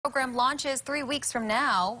program launches 3 weeks from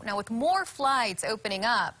now. Now, with more flights opening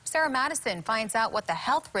up, Sarah Madison finds out what the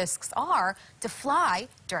health risks are to fly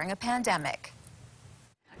during a pandemic.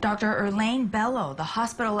 Dr. Elaine Bello, the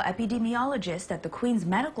hospital epidemiologist at the Queen's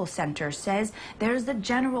Medical Center, says there's the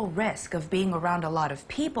general risk of being around a lot of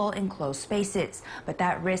people in closed spaces. But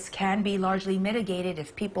that risk can be largely mitigated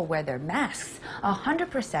if people wear their masks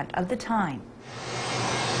 100% of the time.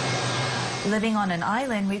 Living on an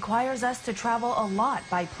island requires us to travel a lot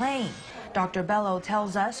by plane. Dr. Bello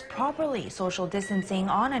tells us properly social distancing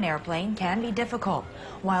on an airplane can be difficult.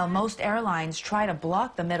 While most airlines try to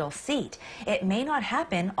block the middle seat, it may not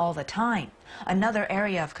happen all the time. Another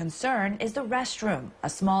area of concern is the restroom, a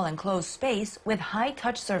small enclosed space with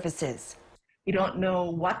high-touch surfaces. You don't know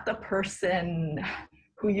what the person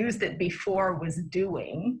who used it before was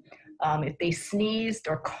doing. If they sneezed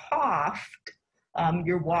or coughed,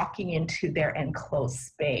 you're walking into their enclosed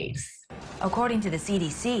space. According to the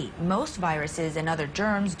CDC, most viruses and other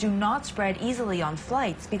germs do not spread easily on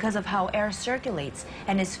flights because of how air circulates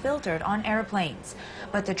and is filtered on airplanes.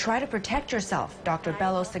 But to try to protect yourself, Dr.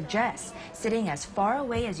 Bello suggests sitting as far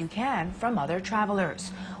away as you can from other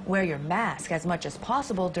travelers. Wear your mask as much as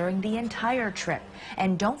possible during the entire trip.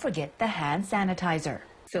 And don't forget the hand sanitizer.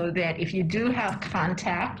 So that if you do have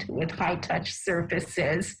contact with high-touch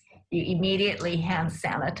surfaces, you immediately hand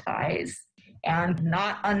sanitize, and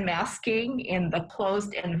not unmasking in the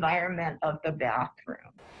closed environment of the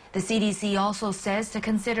bathroom. The CDC also says to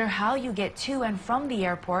consider how you get to and from the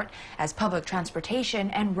airport, as public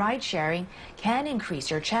transportation and ride sharing can increase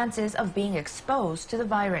your chances of being exposed to the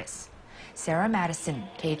virus. Sarah Madison,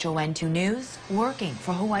 KHON2 News, working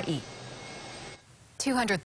for Hawaii.